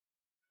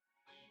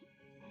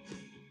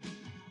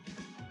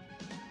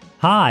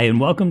Hi, and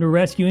welcome to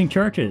Rescuing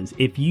Churches.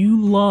 If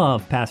you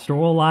love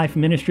pastoral life,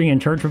 ministry,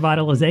 and church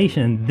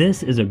revitalization,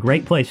 this is a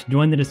great place to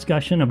join the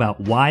discussion about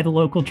why the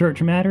local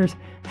church matters,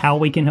 how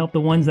we can help the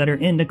ones that are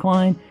in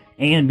decline,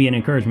 and be an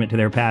encouragement to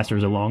their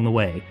pastors along the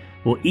way.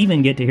 We'll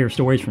even get to hear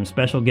stories from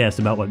special guests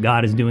about what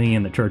God is doing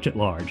in the church at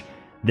large.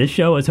 This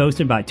show is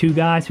hosted by two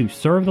guys who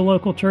serve the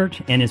local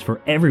church and is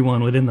for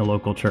everyone within the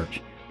local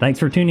church. Thanks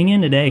for tuning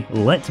in today.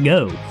 Let's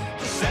go.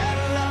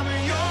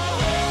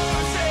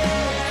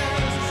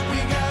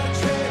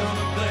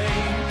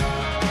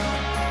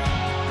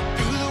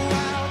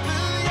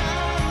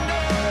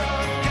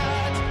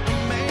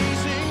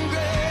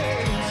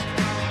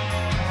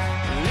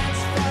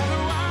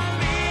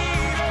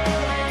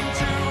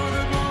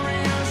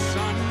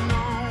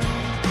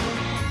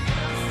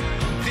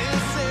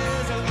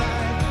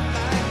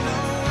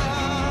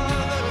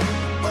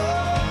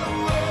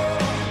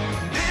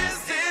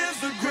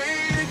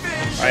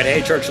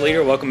 Hey, church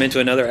leader, welcome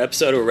into another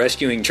episode of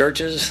Rescuing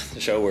Churches,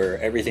 the show where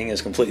everything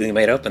is completely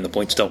made up and the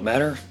points don't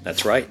matter.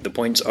 That's right, the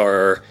points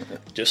are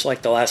just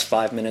like the last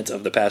 5 minutes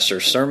of the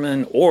pastor's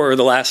sermon or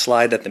the last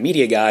slide that the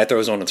media guy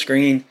throws on the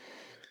screen.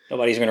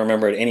 Nobody's going to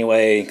remember it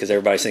anyway because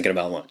everybody's thinking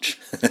about lunch.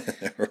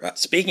 Right.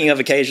 Speaking of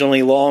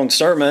occasionally long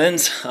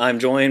sermons, I'm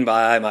joined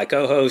by my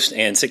co-host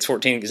and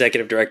 614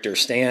 Executive Director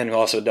Stan, who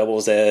also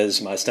doubles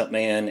as my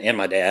stuntman and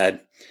my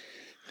dad.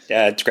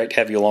 Yeah, it's great to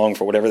have you along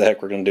for whatever the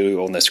heck we're going to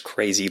do on this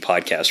crazy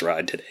podcast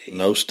ride today.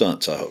 No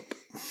stunts, I hope.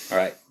 All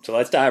right, so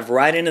let's dive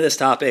right into this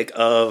topic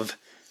of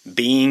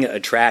being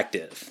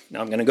attractive. Now,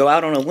 I'm going to go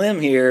out on a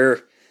limb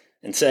here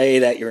and say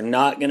that you're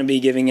not going to be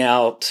giving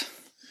out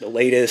the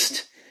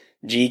latest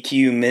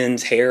GQ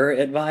men's hair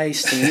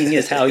advice, seeing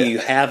as how you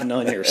have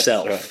none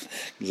yourself. Right.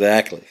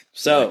 Exactly.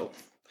 So,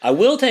 I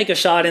will take a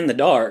shot in the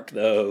dark,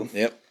 though.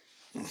 Yep.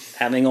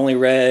 Having only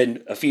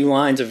read a few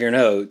lines of your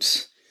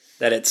notes,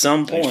 that at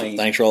some point...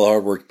 Thanks for all the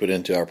hard work you put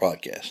into our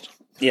podcast.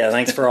 Yeah,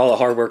 thanks for all the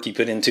hard work you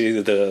put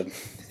into the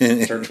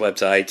church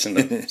websites and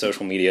the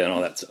social media and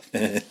all that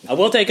stuff. I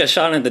will take a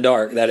shot in the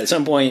dark that at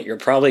some point you're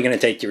probably going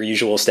to take your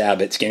usual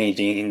stab at skinny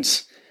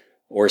jeans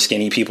or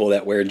skinny people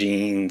that wear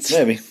jeans.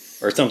 Maybe.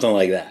 Or something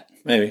like that.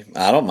 Maybe.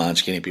 I don't mind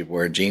skinny people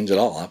wearing jeans at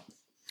all.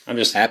 I'm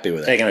just happy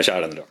with taking a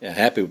shot in the dark. Yeah,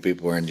 happy with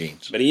people wearing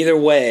jeans. But either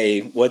way,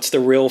 what's the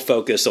real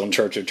focus on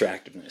church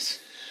attractiveness?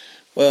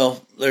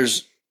 Well,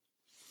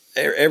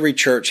 every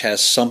church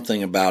has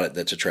something about it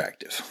that's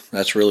attractive.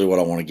 That's really what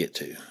I want to get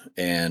to.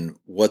 And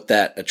what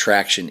that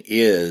attraction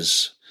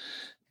is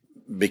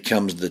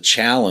becomes the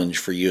challenge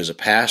for you as a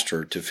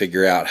pastor to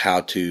figure out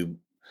how to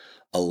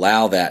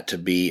allow that to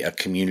be a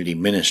community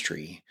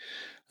ministry.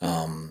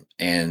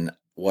 And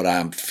what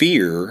I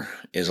fear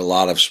is a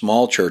lot of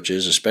small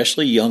churches,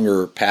 especially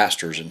younger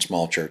pastors in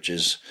small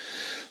churches,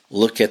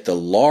 look at the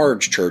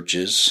large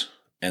churches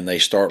and they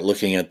start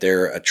looking at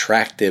their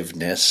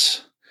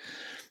attractiveness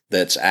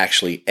that's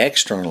actually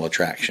external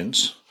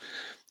attractions,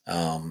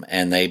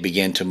 and they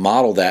begin to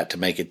model that to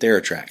make it their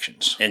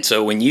attractions. And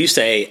so when you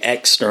say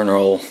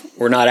external,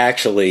 we're not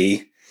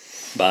actually,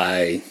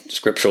 by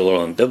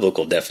scriptural and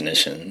biblical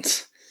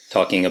definitions,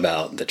 talking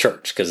about the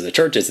church, because the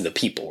church is the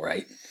people,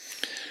 right?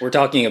 We're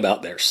talking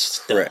about their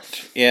stuff.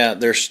 Correct. Yeah,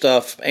 their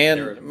stuff,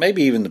 and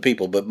maybe even the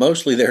people, but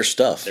mostly their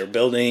stuff. Their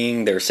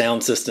building, their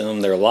sound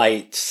system, their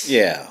lights.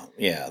 Yeah,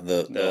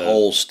 the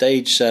whole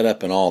stage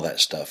setup and all that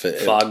stuff.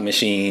 Fog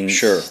machines.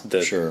 Sure.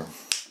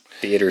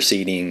 Theater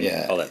seating,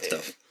 all that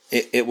stuff.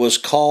 It was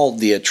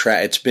called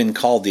it's been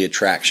called the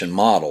attraction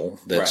model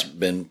that's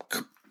been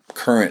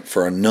current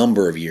for a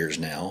number of years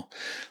now.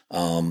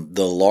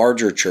 The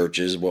larger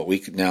churches, what we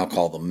could now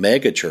call the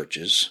mega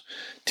churches,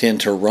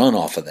 tend to run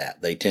off of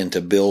that. They tend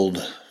to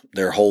build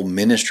their whole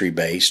ministry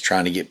base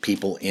trying to get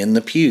people in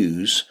the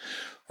pews,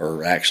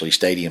 or actually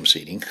stadium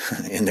seating,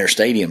 in their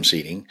stadium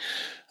seating,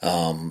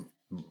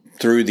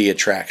 through the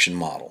attraction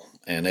model.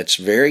 And it's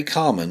very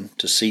common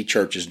to see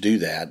churches do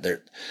that.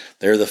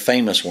 They're the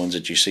famous ones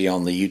that you see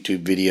on the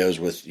YouTube videos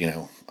with,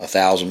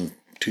 1,000,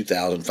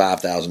 2,000,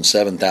 5,000,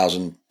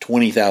 7,000,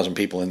 20,000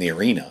 people in the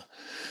arena.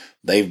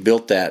 They've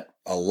built that.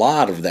 A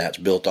lot of that's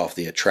built off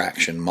the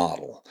attraction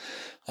model.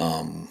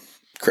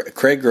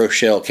 Craig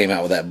Groeschel came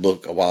out with that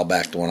book a while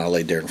back, the one I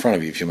laid there in front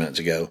of you a few minutes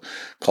ago,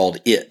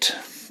 called It.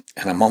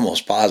 And I'm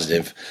almost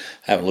positive,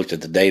 I haven't looked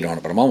at the date on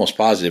it, but I'm almost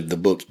positive the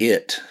book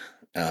It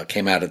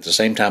came out at the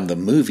same time the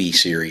movie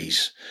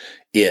series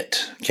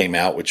It came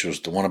out, which was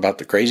the one about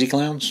the crazy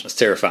clowns. That's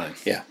terrifying.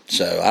 Yeah.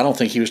 So I don't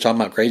think he was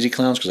talking about crazy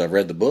clowns because I've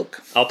read the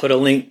book. I'll put a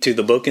link to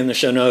the book in the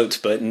show notes,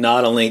 but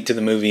not a link to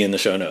the movie in the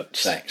show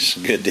notes. Thanks.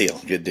 Good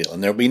deal.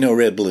 And there'll be no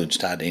red balloons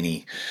tied to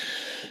any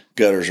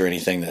gutters or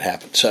anything that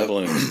happened. So,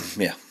 balloons.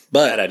 Yeah.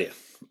 Bad idea.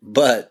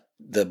 But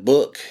the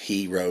book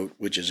he wrote,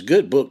 which is a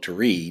good book to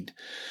read,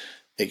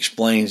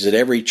 explains that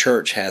every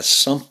church has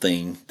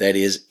something that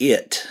is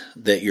it,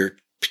 that your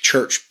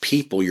church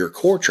people, your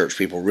core church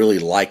people really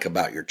like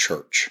about your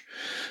church.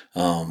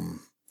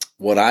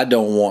 What I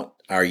don't want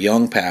our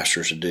young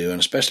pastors to do, and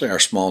especially our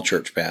small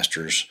church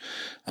pastors,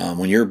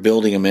 when you're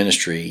building a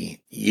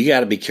ministry, you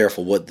got to be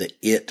careful what the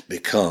it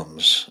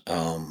becomes.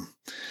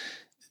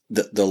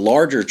 the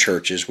larger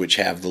churches, which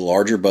have the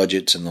larger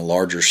budgets and the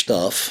larger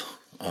stuff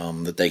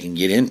that they can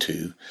get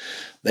into,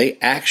 they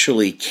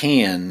actually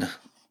can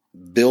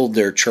build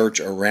their church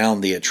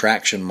around the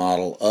attraction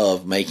model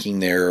of making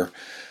their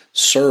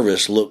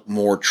service look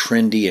more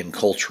trendy and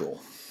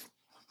cultural.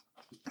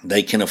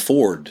 They can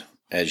afford,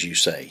 as you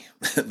say,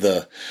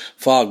 the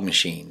fog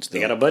machines. They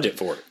got a budget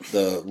for it.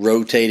 The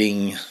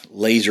rotating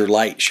laser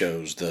light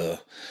shows, the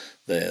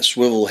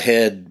swivel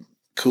head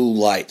cool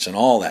lights and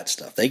all that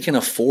stuff. They can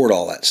afford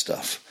all that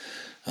stuff.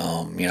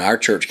 Our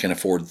church can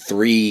afford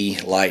 3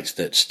 lights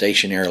that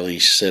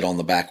stationarily sit on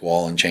the back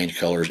wall and change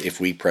colors if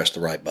we press the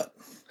right button.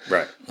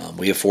 Right.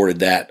 We afforded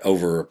that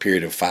over a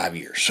period of 5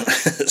 years.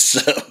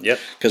 Yep.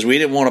 Because we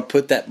didn't want to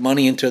put that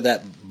money into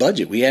that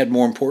budget. We had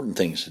more important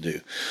things to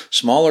do.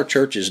 Smaller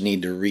churches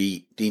need to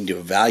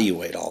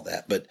evaluate all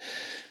that. But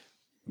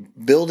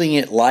building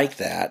it like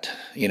that,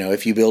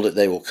 if you build it,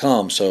 they will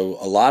come. So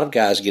a lot of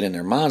guys get in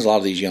their minds, a lot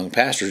of these young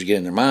pastors get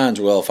in their minds,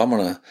 well, if I'm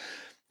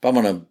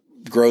gonna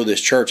grow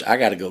this church, I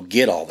got to go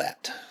get all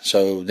that.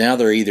 So now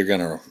they're either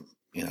going to,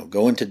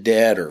 go into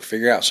debt or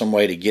figure out some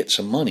way to get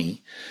some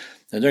money.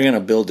 And they're going to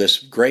build this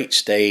great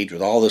stage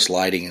with all this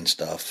lighting and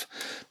stuff.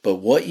 But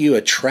what you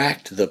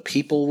attract the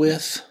people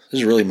with,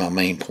 this is really my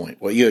main point.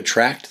 What you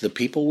attract the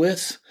people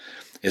with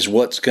is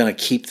what's going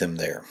to keep them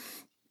there.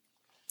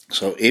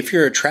 So if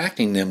you're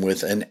attracting them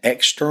with an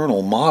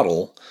external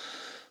model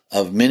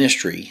of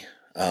ministry,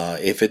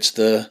 if it's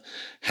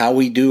how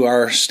we do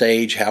our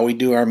stage, how we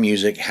do our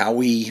music, how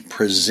we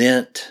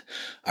present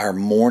our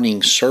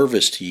morning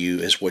service to you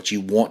is what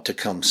you want to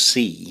come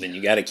see. Then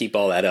you got to keep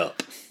all that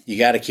up. You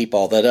got to keep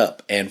all that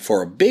up. And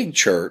for a big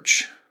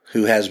church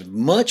who has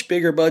much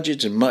bigger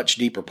budgets and much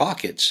deeper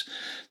pockets,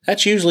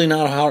 that's usually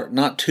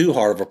not too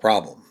hard of a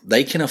problem.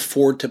 They can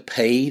afford to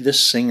pay the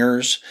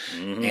singers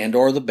and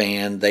or the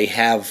band. They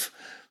have,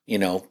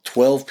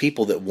 12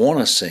 people that want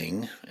to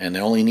sing and they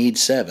only need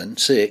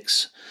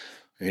 6,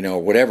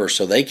 whatever.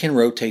 So they can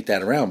rotate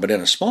that around. But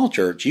in a small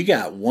church, you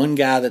got one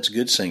guy that's a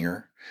good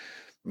singer,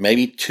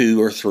 maybe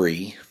 2 or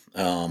 3,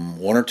 1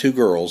 or 2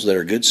 girls that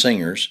are good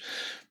singers,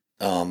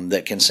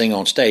 that can sing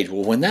on stage.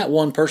 Well, when that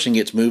one person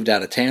gets moved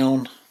out of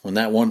town, and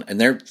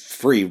they're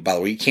free, by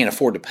the way, you can't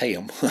afford to pay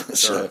them.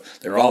 So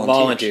they're all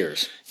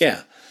volunteers.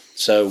 Yeah.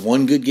 So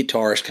one good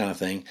guitarist kind of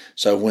thing.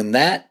 So when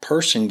that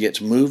person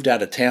gets moved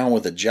out of town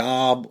with a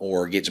job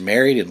or gets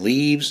married and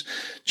leaves,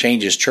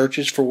 changes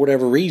churches for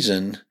whatever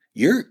reason,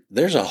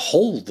 there's a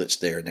hole that's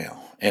there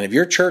now. And if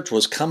your church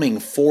was coming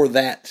for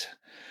that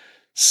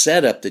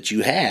setup that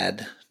you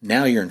had,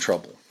 now you're in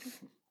trouble.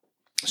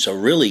 So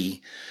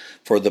really,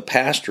 for the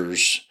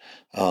pastors,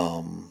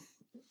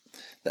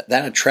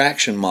 that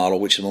attraction model,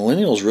 which the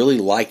millennials really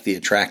like the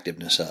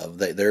attractiveness of,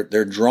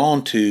 they're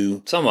drawn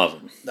to. Some of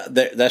them.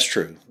 That's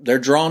true. They're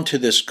drawn to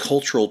this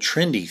cultural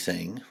trendy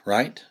thing,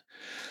 right?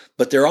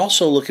 But they're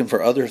also looking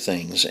for other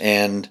things.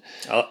 And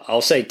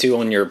I'll say too,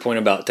 on your point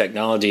about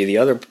technology, the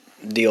other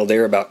deal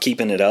there about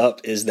keeping it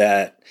up is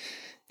that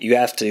you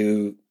have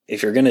to,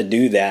 if you're going to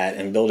do that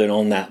and build it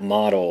on that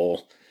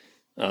model,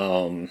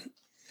 and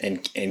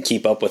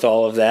keep up with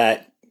all of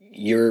that,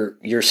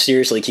 you're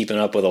seriously keeping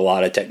up with a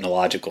lot of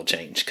technological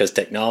change, because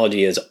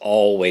technology is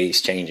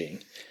always changing.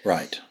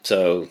 Right.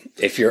 So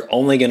if you're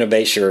only going to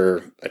base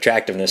your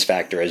attractiveness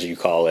factor, as you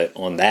call it,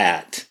 on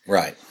that,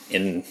 right,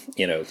 in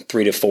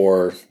 3 to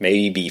 4,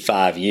 maybe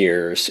 5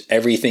 years,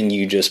 everything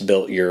you just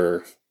built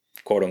your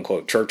quote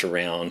unquote church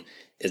around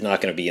is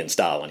not going to be in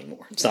style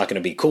anymore. It's not going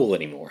to be cool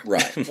anymore.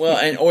 Right. Well,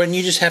 and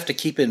you just have to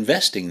keep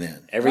investing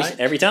then.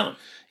 Every time.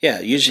 Yeah,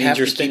 you just have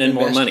to keep spending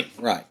more money.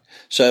 Right.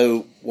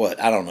 So,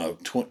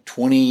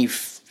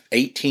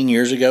 18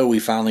 years ago, we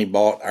finally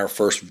bought our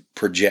first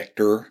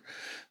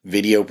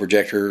video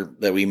projector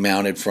that we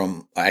mounted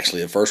from,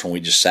 actually the first one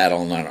we just sat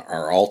on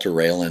our altar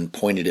rail and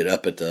pointed it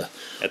up at the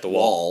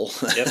wall.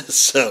 Yep.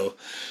 So,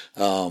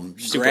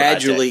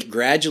 gradually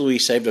we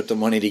saved up the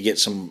money to get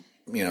some,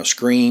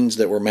 screens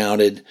that were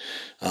mounted,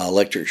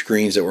 electric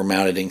screens that were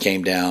mounted and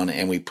came down,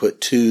 and we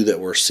put 2 that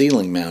were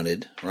ceiling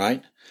mounted,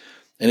 right?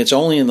 And it's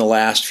only in the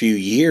last few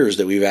years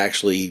that we've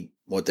actually,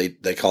 what they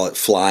call it,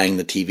 flying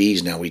the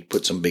TVs. Now we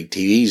put some big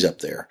TVs up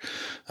there.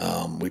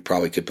 We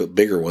probably could put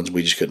bigger ones.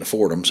 We just couldn't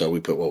afford them. So we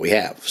put what we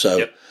have. So,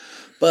 yep.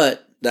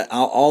 But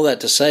all that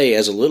to say,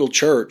 as a little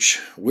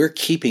church, we're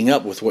keeping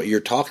up with what you're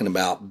talking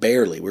about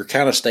barely. We're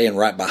kind of staying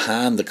right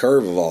behind the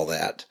curve of all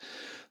that.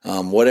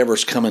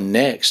 Whatever's coming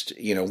next,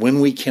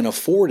 when we can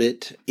afford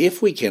it,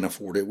 if we can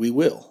afford it, we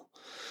will.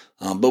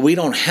 But we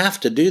don't have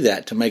to do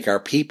that to make our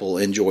people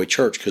enjoy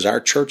church, because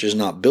our church is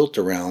not built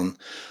around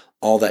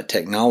all that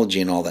technology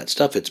and all that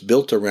stuff. It's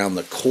built around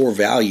the core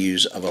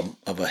values of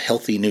a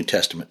healthy New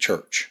Testament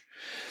church.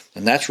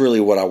 And that's really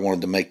what I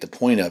wanted to make the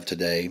point of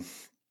today.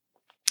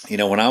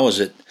 When I was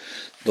at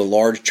the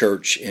large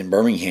church in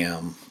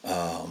Birmingham,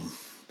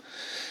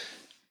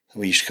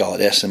 we used to call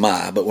it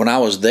SMI, but when I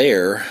was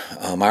there,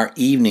 our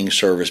evening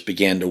service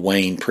began to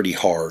wane pretty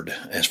hard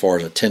as far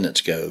as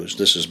attendance goes.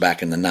 This is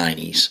back in the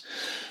 90s.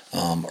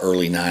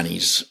 Early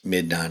 90s,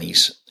 mid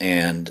 90s.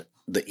 And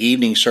the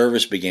evening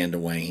service began to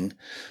wane.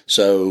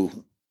 So,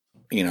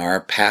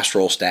 our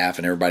pastoral staff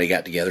and everybody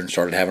got together and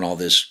started having all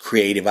this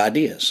creative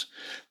ideas.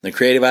 The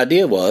creative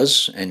idea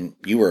was, and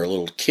you were a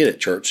little kid at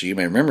church, so you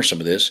may remember some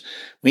of this,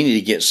 we need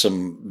to get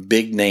some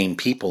big name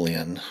people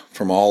in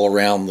from all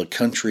around the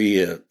country,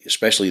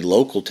 especially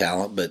local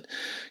talent. But,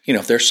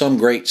 if there's some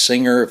great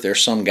singer, if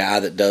there's some guy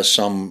that does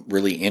some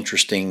really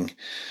interesting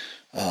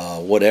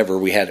whatever,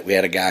 we had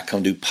a guy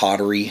come do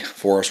pottery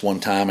for us one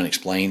time and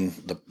explain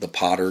the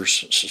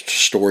potter's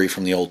story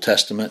from the Old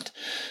Testament.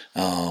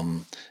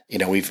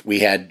 We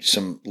had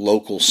some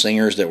local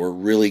singers that were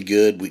really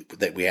good.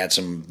 We had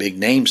some big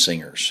name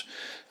singers,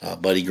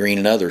 Buddy Green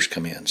and others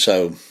come in.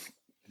 So,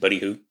 Buddy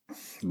who?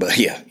 But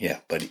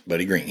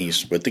Buddy Green.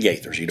 He's with the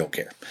Gaithers. You don't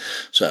care.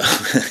 So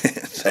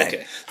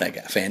that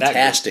guy,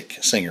 fantastic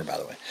singer, by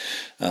the way,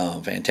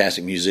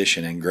 fantastic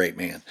musician and great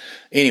man.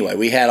 Anyway,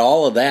 we had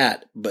all of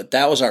that, but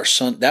that was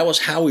that was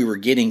how we were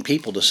getting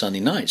people to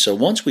Sunday night. So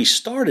once we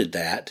started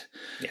that,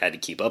 you had to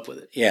keep up with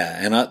it. Yeah,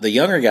 and the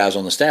younger guys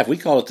on the staff, we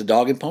call it the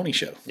Dog and Pony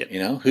Show.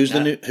 Yep. Who's the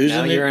new?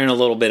 You're in a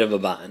little bit of a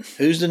bind.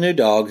 Who's the new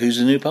dog? Who's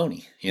the new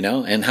pony?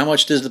 And how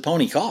much does the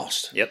pony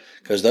cost? Yep.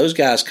 Because those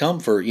guys come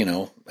for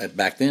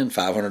back then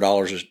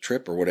 $500 a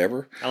trip or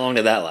whatever. How long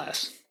did that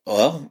last?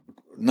 Well,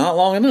 not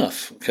long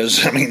enough.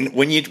 Because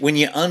when you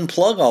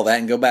unplug all that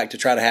and go back to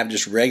try to have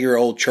just regular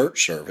old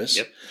church service.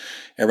 Yep.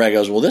 Everybody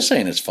goes, well, this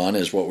ain't as fun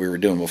as what we were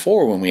doing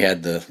before when we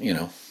had the,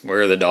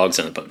 Where are the dogs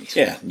and the ponies?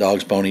 Yeah,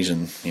 dogs, ponies,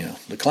 and,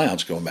 the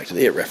clowns, going back to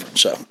the It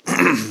reference. So,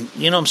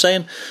 you know what I'm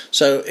saying?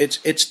 So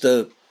it's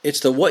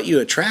the what you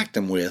attract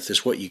them with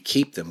is what you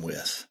keep them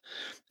with.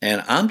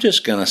 And I'm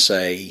just going to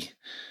say,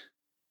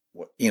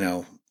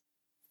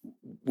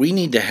 we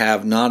need to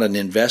have not an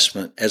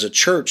investment. As a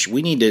church,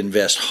 we need to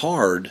invest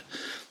hard,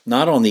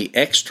 not on the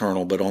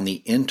external, but on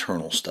the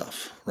internal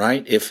stuff,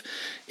 right?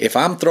 If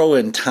I'm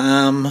throwing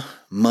time,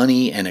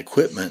 money, and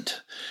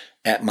equipment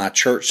at my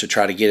church to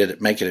try to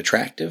make it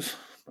attractive,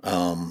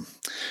 I'm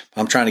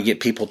trying to get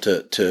people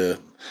to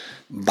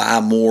buy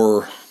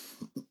more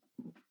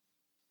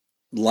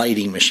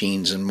lighting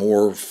machines and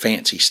more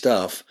fancy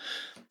stuff.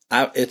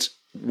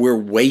 We're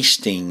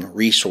wasting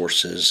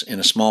resources in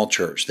a small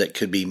church that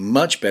could be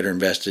much better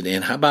invested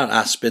in. How about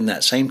I spend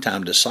that same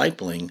time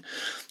discipling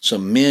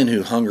some men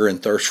who hunger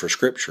and thirst for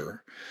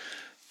Scripture,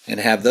 and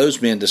have those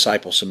men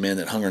disciple some men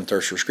that hunger and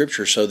thirst for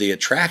Scripture. So the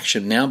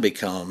attraction now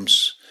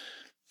becomes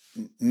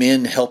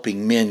men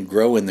helping men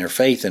grow in their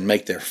faith and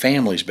make their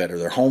families better,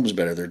 their homes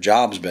better, their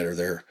jobs better,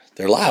 their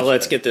lives. So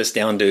let's get this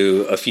down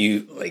to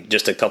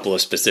just a couple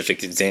of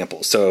specific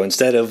examples. So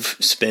instead of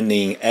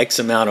spending X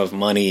amount of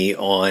money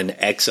on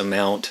X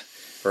amount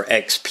or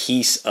X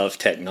piece of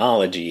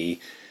technology,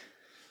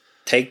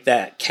 take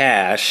that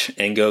cash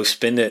and go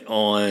spend it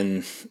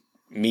on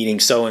meeting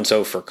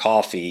so-and-so for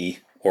coffee,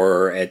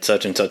 or at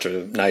such and such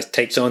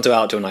take so-and-so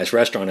out to a nice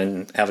restaurant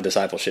and have a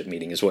discipleship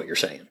meeting, is what you're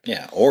saying.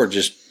 Yeah, or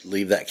just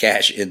leave that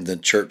cash in the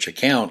church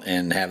account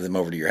and have them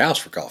over to your house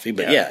for coffee.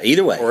 But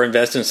either way. Or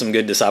invest in some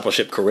good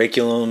discipleship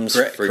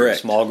curriculums for your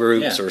small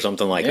groups or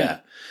something like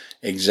that.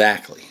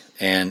 Exactly.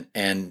 And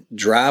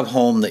drive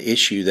home the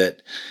issue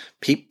that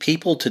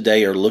people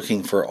today are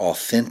looking for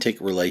authentic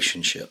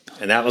relationship.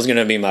 And that was going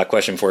to be my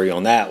question for you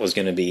on that, was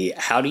going to be,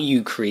 how do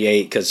you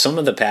create, because some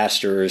of the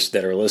pastors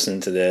that are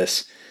listening to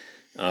this,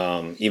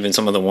 even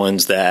some of the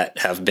ones that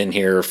have been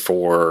here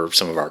for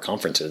some of our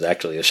conferences,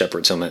 actually a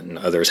Shepherd Summit and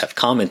others, have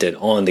commented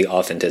on the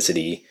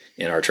authenticity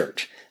in our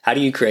church. How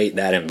do you create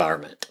that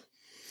environment?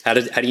 How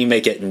do you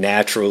make it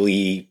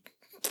naturally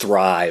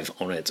thrive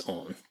on its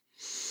own?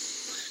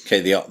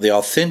 Okay, the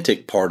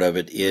authentic part of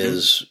it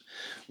is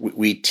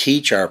we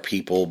teach our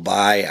people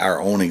by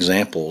our own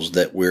examples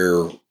that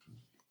we're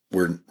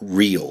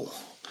real,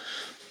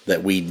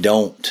 that we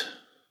don't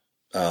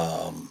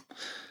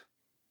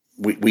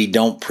we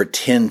don't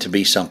pretend to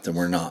be something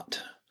we're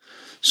not.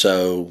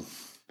 So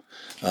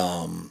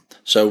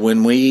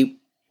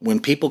when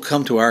people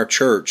come to our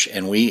church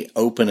and we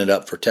open it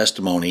up for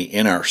testimony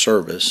in our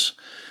service,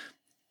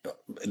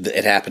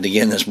 it happened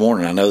again this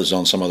morning. I know this is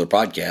on some other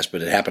podcast,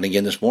 but it happened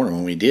again this morning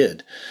when we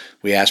did.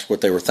 We asked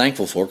what they were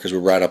thankful for, because we're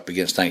right up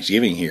against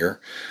Thanksgiving here.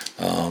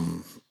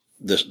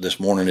 This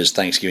morning is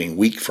Thanksgiving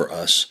week for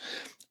us.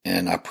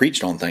 And I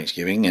preached on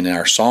Thanksgiving, and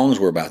our songs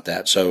were about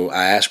that. So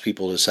I asked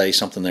people to say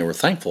something they were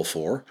thankful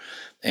for,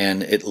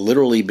 and it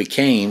literally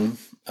became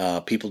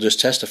people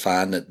just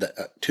testifying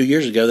that 2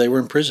 years ago they were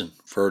in prison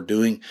for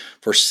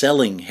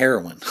selling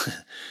heroin,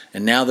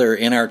 and now they're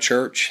in our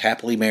church,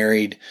 happily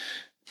married,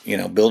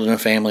 building a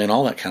family and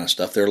all that kind of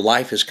stuff. Their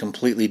life is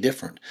completely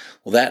different.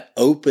 Well, that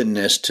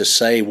openness to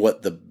say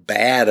what the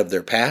bad of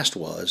their past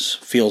was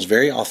feels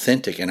very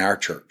authentic in our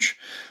church.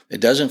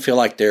 It doesn't feel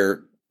like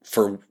they're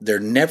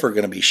never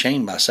going to be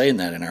shamed by saying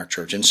that in our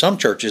church. In some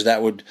churches,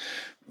 that would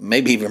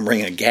maybe even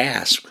bring a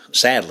gasp.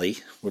 Sadly,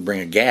 would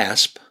bring a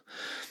gasp.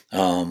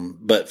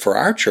 But for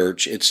our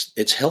church,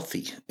 it's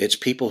healthy. It's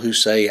people who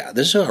say,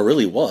 "This is who I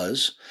really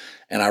was,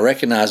 and I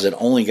recognize that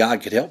only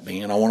God could help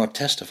me, and I want to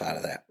testify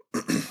to that."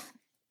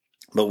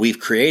 But we've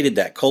created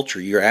that culture.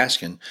 You're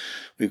asking,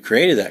 we've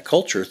created that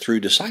culture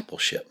through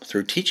discipleship,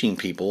 through teaching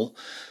people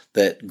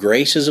that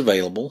grace is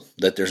available,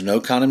 that there's no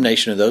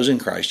condemnation of those in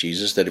Christ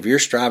Jesus, that if you're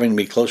striving to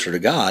be closer to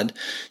God,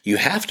 you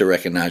have to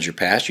recognize your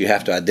past, you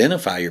have to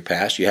identify your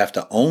past, you have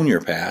to own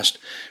your past,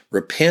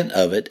 repent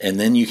of it, and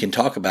then you can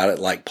talk about it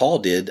like Paul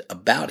did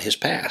about his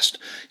past.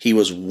 He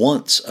was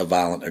once a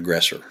violent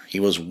aggressor.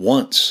 He was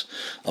once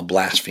a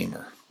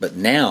blasphemer. But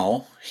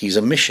now he's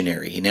a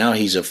missionary. Now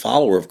he's a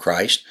follower of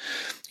Christ,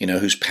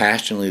 who's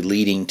passionately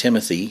leading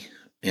Timothy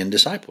in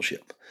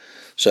discipleship.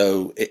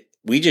 So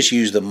we just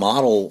use the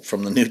model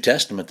from the New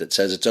Testament that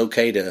says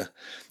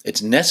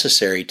it's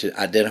necessary to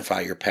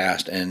identify your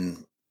past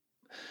and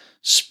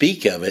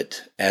speak of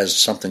it as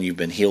something you've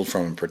been healed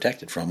from and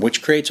protected from,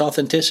 which creates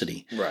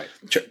authenticity. Right.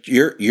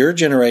 Your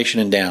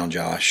generation and down,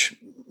 Josh,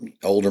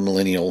 older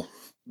millennial,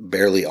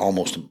 barely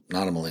almost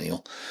not a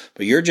millennial,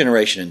 but your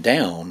generation and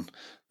down,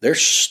 they're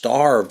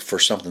starved for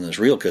something that's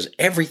real because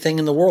everything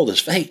in the world is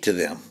fake to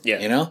them.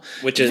 Yeah,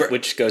 which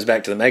goes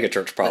back to the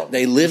megachurch problem.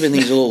 They live in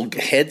these little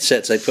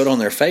headsets they put on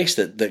their face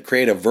that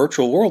create a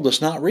virtual world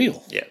that's not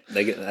real. Yeah,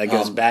 that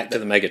goes back to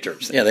the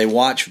megachurch thing. Yeah,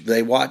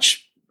 they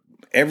watch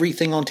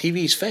everything on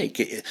TV is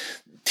fake.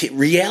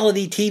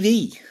 Reality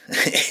TV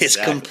is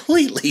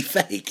completely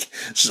fake.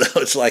 So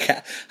it's like,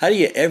 how do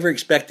you ever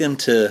expect them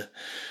to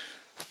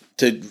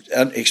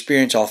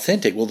experience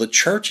authentic? Well, the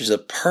church is a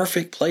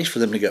perfect place for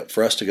them to go,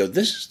 for us to go,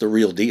 this is the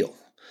real deal.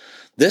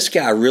 This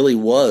guy really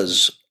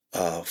was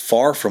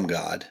far from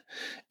God,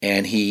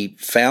 and he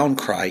found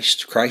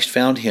Christ. Christ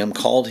found him,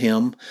 called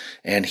him,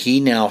 and he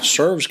now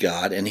serves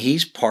God, and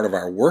he's part of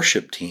our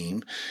worship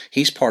team.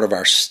 He's part of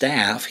our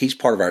staff. He's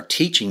part of our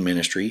teaching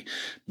ministry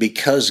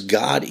because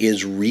God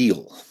is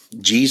real.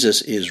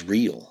 Jesus is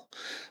real.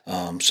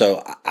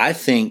 So I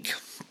think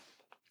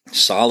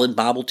solid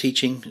Bible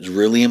teaching is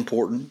really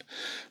important.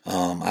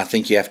 I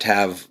think you have to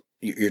have,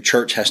 your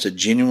church has to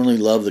genuinely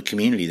love the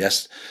community.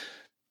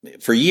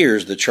 For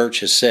years, the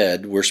church has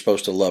said we're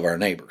supposed to love our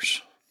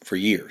neighbors for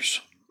years,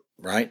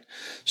 right?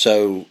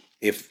 So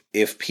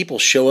if people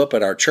show up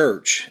at our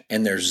church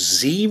and there's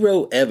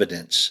zero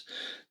evidence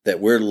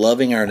that we're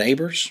loving our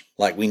neighbors,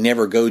 like we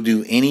never go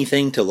do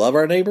anything to love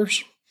our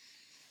neighbors,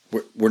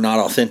 we're not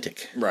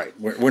authentic. Right.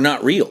 We're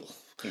not real.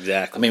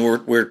 Exactly. I mean,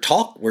 we're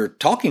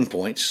talking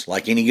points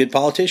like any good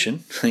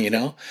politician.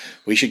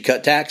 We should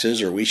cut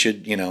taxes, or we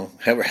should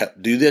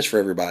do this for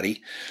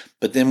everybody.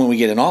 But then when we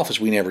get in office,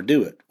 we never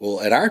do it.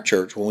 Well, at our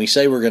church, when we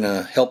say we're going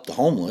to help the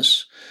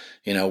homeless,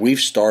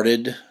 we've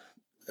started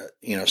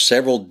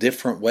several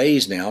different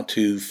ways now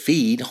to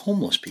feed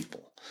homeless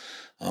people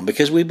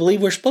because we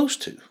believe we're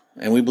supposed to,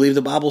 and we believe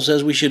the Bible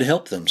says we should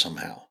help them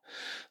somehow.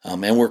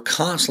 And we're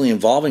constantly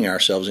involving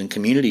ourselves in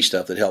community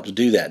stuff that helps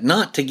do that,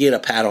 not to get a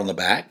pat on the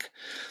back,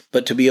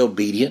 but to be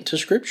obedient to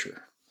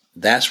Scripture.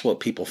 That's what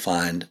people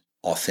find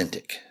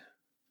authentic.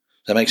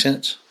 Does that make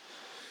sense?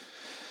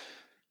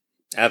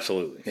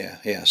 Absolutely.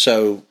 Yeah.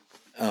 So,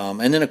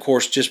 and then of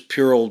course, just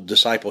pure old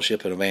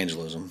discipleship and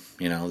evangelism.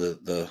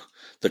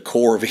 The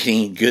core of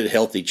any good,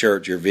 healthy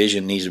church, your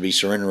vision needs to be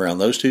surrendered around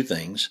those two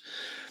things.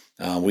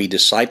 We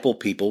disciple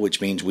people,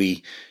 which means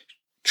we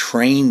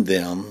train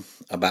them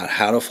about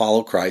how to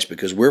follow Christ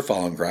because we're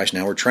following Christ.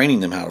 Now we're training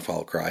them how to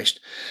follow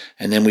Christ.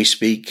 And then we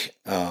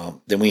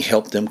then we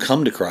help them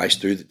come to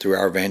Christ through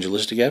our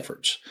evangelistic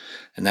efforts.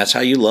 And that's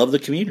how you love the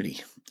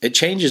community. It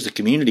changes the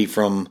community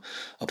from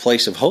a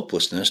place of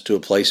hopelessness to a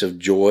place of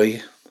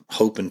joy,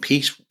 hope, and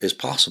peace is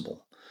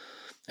possible.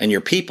 And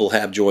your people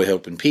have joy,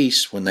 hope, and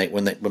peace. When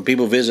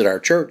people visit our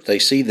church, they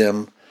see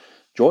them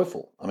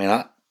joyful. I mean,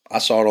 I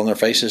saw it on their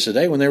faces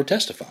today when they were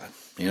testifying.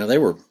 They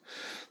were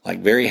like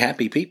very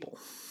happy people.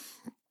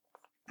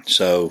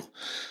 So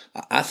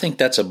I think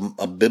that's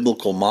a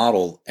biblical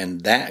model,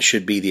 and that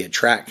should be the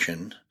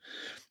attraction.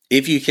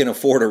 If you can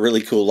afford a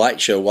really cool light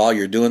show while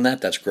you're doing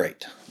that, that's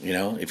great.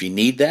 If you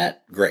need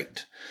that,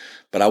 great.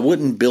 But I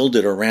wouldn't build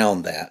it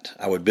around that.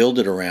 I would build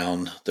it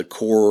around the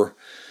core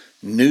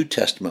New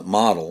Testament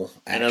model.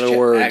 In other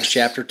words, Acts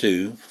chapter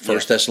 2, 1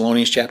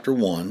 Thessalonians chapter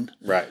 1.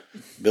 Right.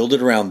 Build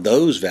it around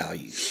those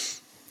values.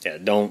 Yeah,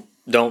 don't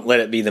let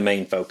it be the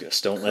main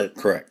focus.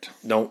 Correct.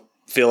 Don't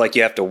feel like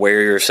you have to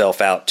wear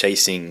yourself out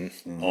chasing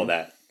all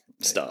that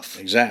stuff.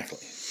 Exactly.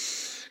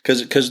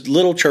 Because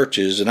little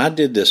churches, and I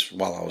did this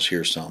while I was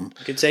here some.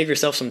 You could save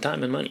yourself some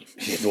time and money.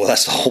 Well,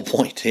 that's the whole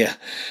point, yeah.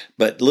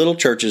 But little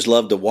churches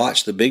love to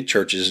watch the big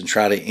churches and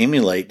try to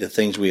emulate the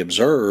things we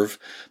observe,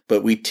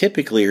 but we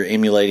typically are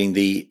emulating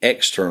the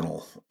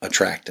external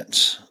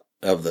attractants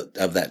of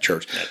that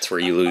church. That's where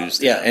you lose.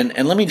 Yeah,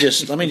 and let me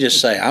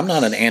just say, I'm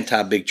not an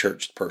anti-big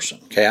church person.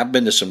 Okay, I've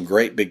been to some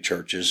great big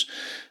churches,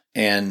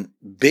 and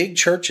big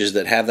churches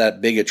that have that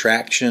big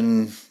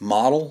attraction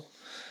model,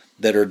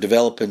 that are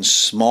developing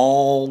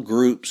small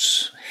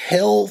groups,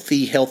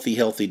 healthy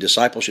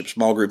discipleship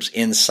small groups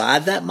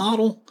inside that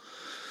model,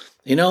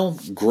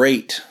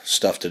 great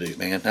stuff to do,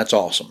 man. That's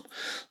awesome.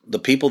 The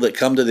people that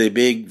come to the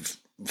big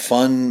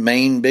fun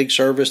main big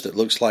service that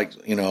looks like,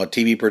 a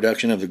TV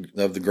production of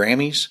the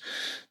Grammys,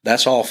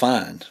 that's all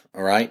fine.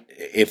 All right.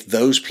 If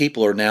those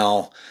people are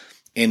now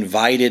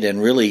invited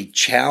and really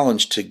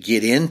challenged to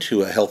get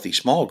into a healthy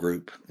small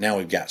group, now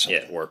we've got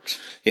something. Yeah, it works.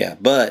 Yeah.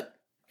 But,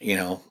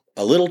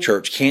 a little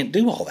church can't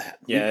do all that.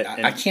 Yeah.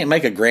 I can't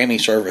make a Grammy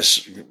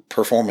service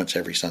performance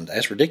every Sunday.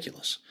 That's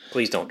ridiculous.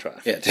 Please don't try.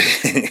 Yeah.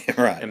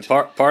 Right. And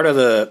part of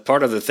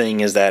the thing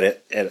is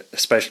that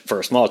especially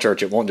for a small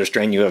church, it won't just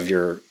drain you of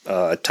your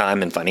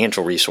time and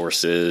financial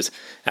resources.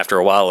 After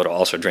a while, it'll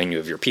also drain you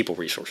of your people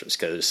resources,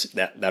 because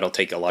that'll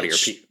take a lot of your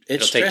people.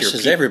 It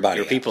stresses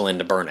everybody. Your people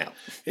into burnout.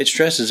 It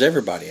stresses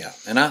everybody out,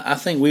 and I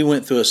think we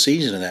went through a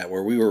season of that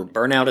where we were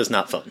burnout is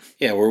not fun.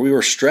 Yeah, where we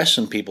were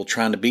stressing people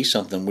trying to be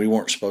something we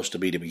weren't supposed to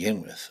be to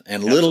begin with.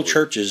 And little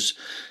churches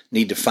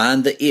need to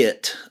find the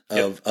it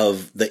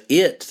of the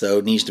it,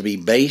 though, needs to be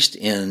based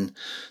in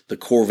the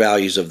core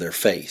values of their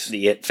faith.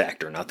 The it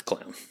factor, not the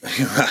clown.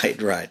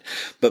 Right.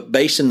 But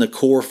based in the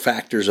core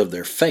factors of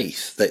their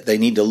faith, they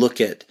need to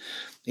look at,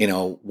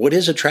 what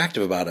is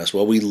attractive about us?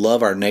 Well, we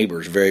love our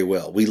neighbors very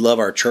well. We love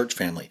our church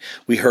family.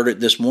 We heard it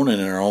this morning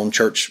in our own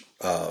church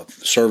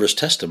service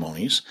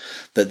testimonies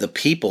that the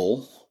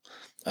people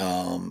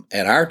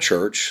at our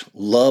church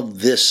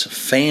love this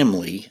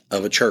family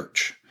of a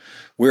church.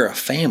 We're a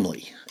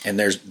family, and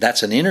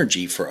that's an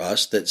energy for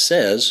us that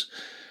says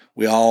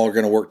we all are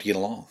going to work to get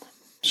along.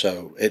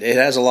 So it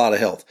has a lot of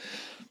health.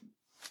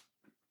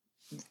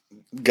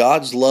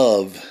 God's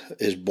love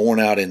is born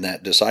out in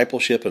that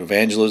discipleship and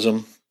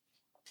evangelism,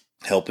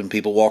 helping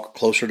people walk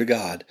closer to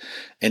God.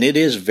 And it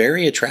is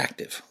very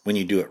attractive when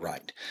you do it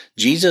right.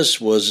 Jesus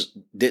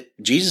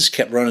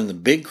kept running the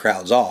big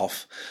crowds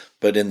off,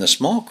 but in the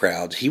small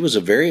crowds, he was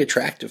a very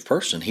attractive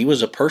person. He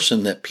was a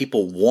person that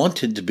people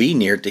wanted to be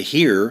near to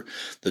hear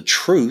the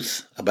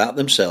truth about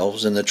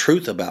themselves and the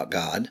truth about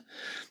God.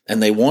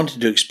 And they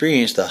wanted to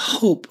experience the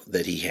hope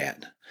that he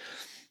had.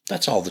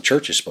 That's all the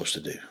church is supposed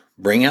to do.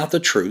 Bring out the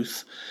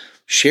truth,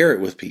 share it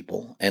with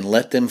people, and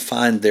let them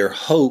find their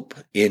hope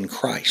in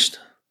Christ.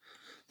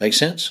 Make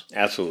sense?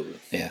 Absolutely.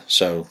 Yeah.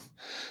 So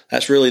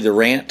that's really the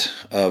rant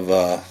of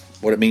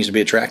what it means to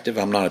be attractive.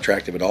 I'm not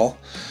attractive at all.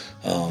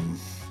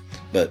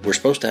 But we're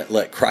supposed to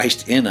let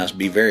Christ in us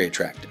be very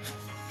attractive.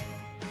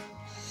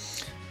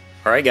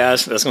 All right,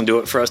 guys, that's going to do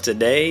it for us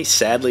today.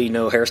 Sadly,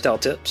 no hairstyle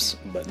tips,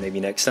 but maybe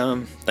next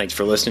time. Thanks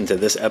for listening to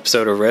this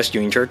episode of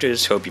Rescuing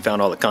Churches. Hope you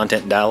found all the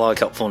content and dialogue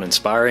helpful and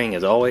inspiring.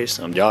 As always,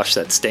 I'm Josh,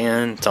 that's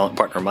Stan, talent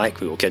partner Mike.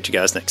 We will catch you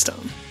guys next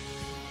time.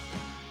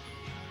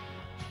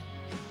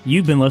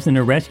 You've been listening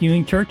to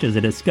Rescuing Churches,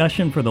 a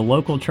discussion for the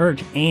local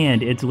church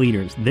and its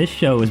leaders. This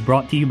show is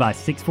brought to you by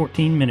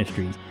 614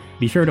 Ministries.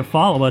 Be sure to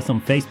follow us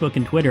on Facebook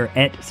and Twitter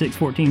at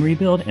 614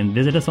 Rebuild and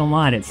visit us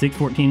online at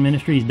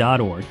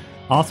 614ministries.org.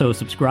 Also,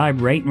 subscribe,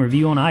 rate, and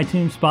review on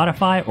iTunes,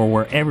 Spotify, or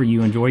wherever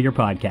you enjoy your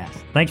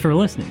podcasts. Thanks for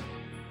listening.